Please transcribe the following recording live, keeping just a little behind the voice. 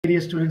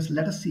Dear students,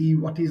 let us see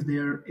what is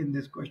there in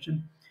this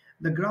question.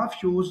 The graph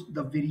shows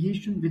the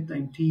variation with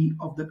time t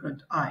of the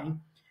current I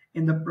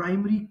in the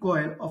primary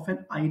coil of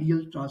an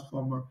ideal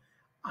transformer.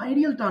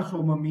 Ideal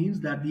transformer means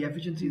that the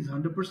efficiency is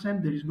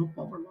 100%, there is no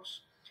power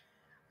loss.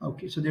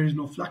 Okay, so there is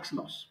no flux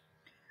loss.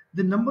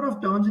 The number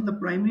of turns in the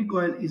primary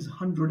coil is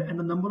 100 and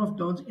the number of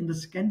turns in the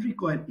secondary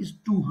coil is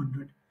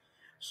 200.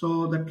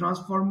 So the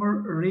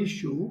transformer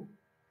ratio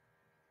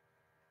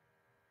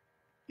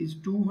is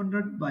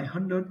 200 by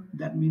 100,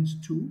 that means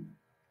 2.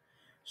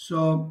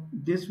 So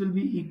this will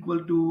be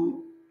equal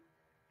to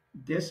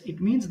this.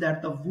 It means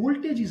that the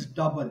voltage is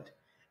doubled.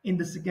 In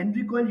the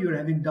secondary coil, you're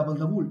having double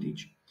the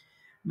voltage.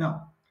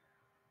 Now,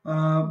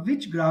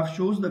 which graph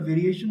shows the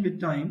variation with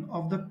time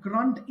of the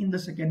current in the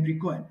secondary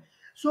coil?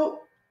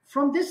 So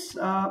from this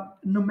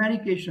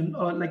numerication,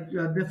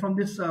 or from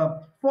this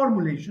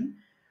formulation,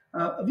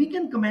 we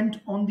can comment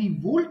on the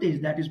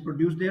voltage that is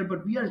produced there,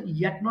 but we are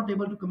yet not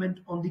able to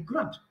comment on the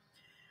current.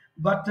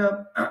 But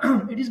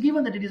it is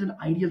given that it is an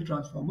ideal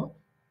transformer.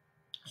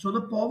 So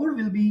the power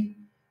will be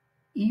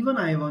E1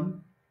 I1,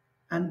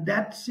 and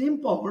that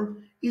same power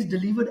is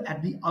delivered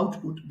at the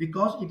output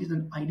because it is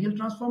an ideal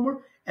transformer.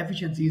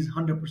 Efficiency is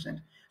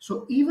 100%.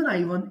 So E1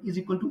 I1 is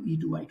equal to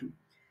E2 I2.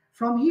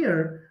 From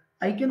here,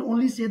 I can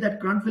only say that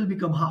current will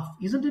become half,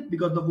 isn't it?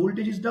 Because the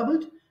voltage is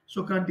doubled,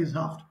 so current is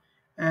halved.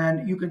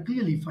 And you can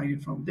clearly find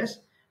it from this.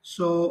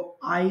 So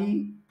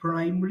I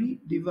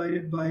primary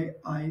divided by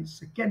I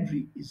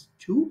secondary is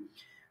 2.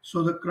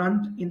 So the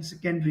current in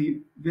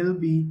secondary will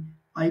be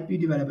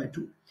IP divided by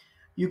 2.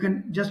 You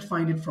can just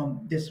find it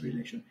from this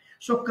relation.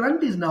 So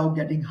current is now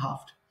getting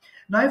halved.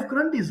 Now if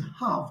current is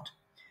halved,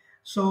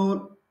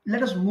 so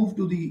let us move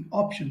to the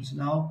options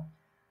now.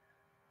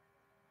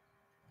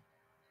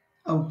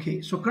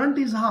 Okay, so current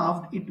is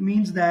halved. It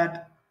means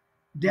that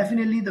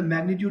definitely the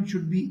magnitude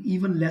should be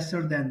even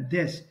lesser than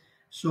this.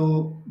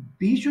 So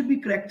B should be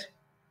correct,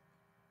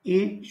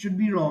 A should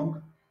be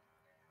wrong,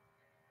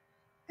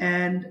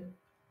 and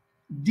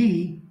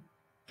D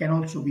can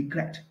also be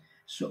correct.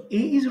 So A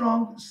is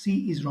wrong,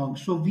 C is wrong.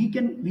 So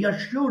we are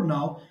sure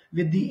now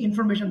with the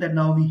information that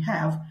now we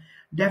have,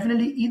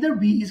 definitely either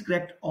B is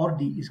correct or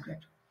D is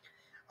correct.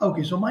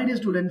 Okay, so my dear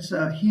students,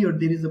 here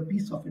there is a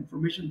piece of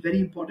information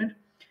very important.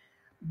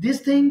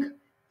 This thing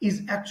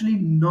is actually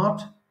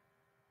not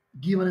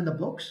given in the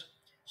books.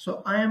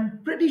 So I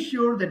am pretty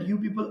sure that you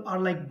people are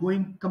like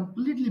going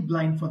completely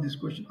blind for this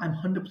question. I'm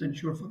 100%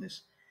 sure for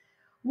this.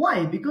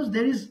 Why? Because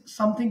there is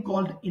something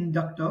called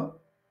inductor.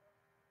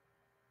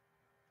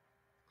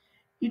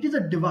 It is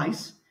a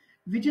device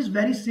which is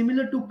very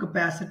similar to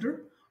capacitor,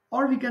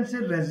 or we can say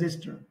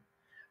resistor.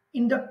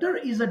 Inductor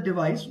is a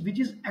device which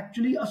is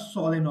actually a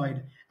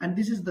solenoid, and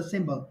this is the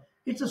symbol.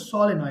 It's a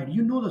solenoid.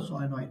 You know the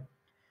solenoid.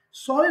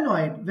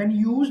 Solenoid, when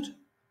used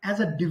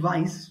as a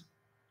device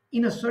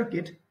in a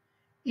circuit,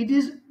 it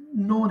is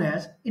known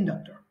as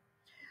inductor.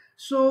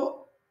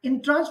 So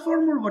in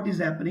transformer, what is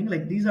happening?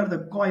 Like these are the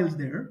coils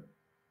there.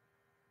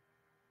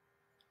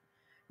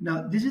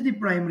 Now this is the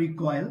primary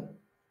coil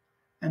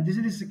and this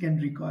is the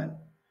secondary coil.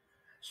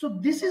 So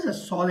this is a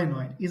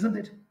solenoid, isn't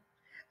it?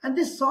 And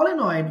this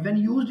solenoid, when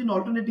used in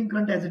alternating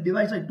current as a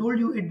device, I told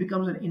you it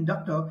becomes an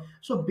inductor.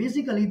 So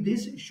basically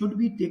this should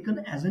be taken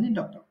as an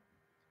inductor.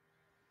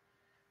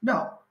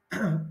 Now,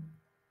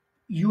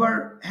 you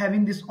are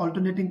having this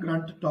alternating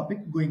current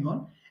topic going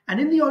on. And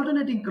in the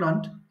alternating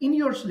current, in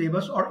your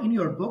syllabus or in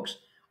your books,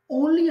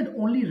 only and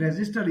only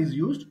resistor is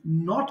used,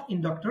 not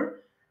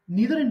inductor,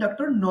 neither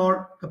inductor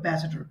nor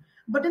capacitor.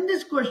 But in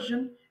this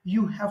question,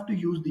 you have to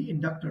use the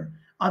inductor.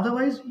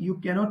 Otherwise, you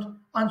cannot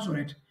answer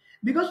it.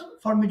 Because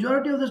for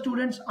majority of the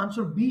students,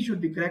 answer B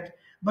should be correct.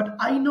 But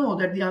I know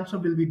that the answer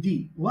will be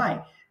D.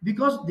 Why?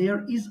 Because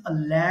there is a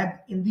lag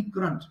in the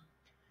current.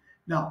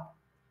 Now,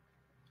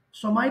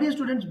 so my dear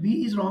students,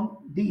 B is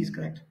wrong, D is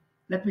correct.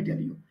 Let me tell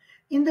you.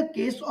 In the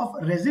case of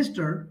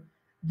resistor,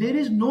 there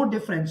is no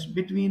difference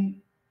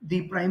between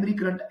the primary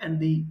current and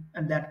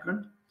that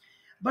current.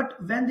 But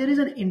when there is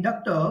an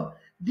inductor,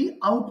 the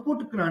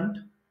output current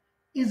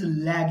is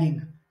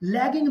lagging.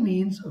 Lagging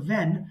means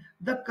when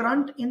the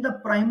current in the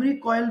primary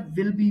coil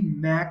will be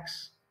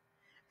max.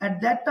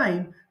 At that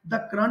time,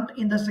 the current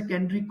in the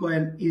secondary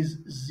coil is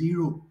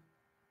 0.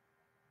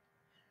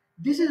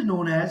 This is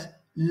known as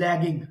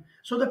lagging.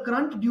 So the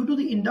current due to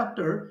the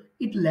inductor,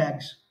 it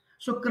lags.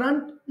 So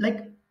current,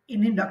 like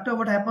in inductor,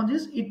 what happens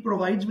is it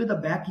provides with a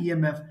back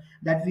EMF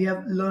that we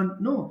have learned.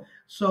 No,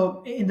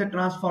 so in the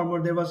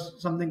transformer, there was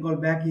something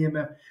called back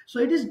EMF. So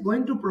it is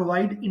going to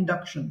provide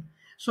induction.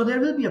 So there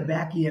will be a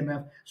back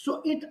EMF.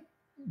 So it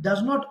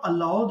does not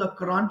allow the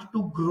current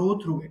to grow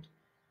through it.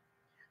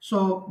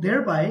 So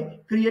thereby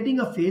creating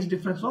a phase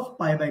difference of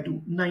pi by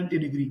 2, 90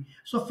 degree.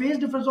 So phase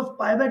difference of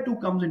pi by 2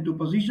 comes into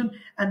position,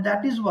 and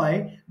that is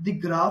why the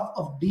graph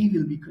of D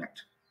will be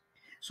correct.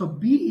 So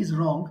B is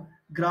wrong,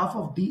 graph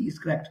of D is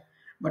correct.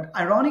 But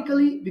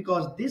ironically,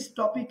 because this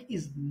topic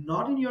is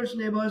not in your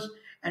syllabus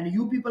and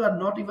you people are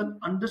not even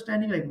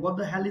understanding like what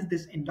the hell is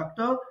this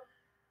inductor,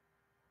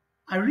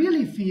 I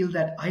really feel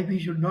that IB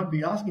should not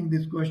be asking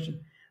this question.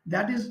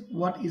 That is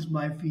what is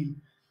my feel.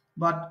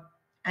 But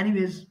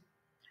anyways,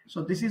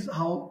 so this is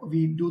how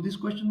we do this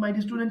question, my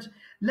dear students.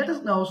 Let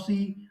us now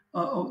see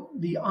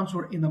the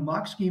answer in the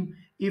mark scheme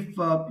if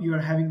you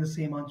are having the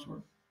same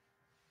answer.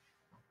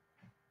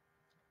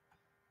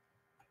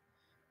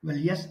 Well,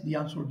 yes, the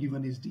answer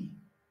given is D.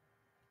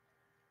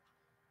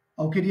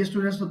 Okay, dear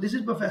students, so this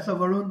is Professor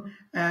Varun,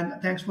 and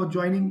thanks for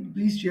joining.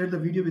 Please share the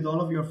video with all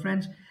of your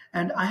friends.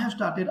 And I have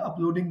started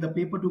uploading the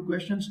paper 2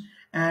 questions,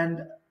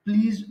 and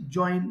please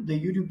join the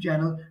YouTube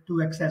channel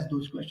to access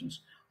those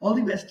questions. All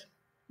the best.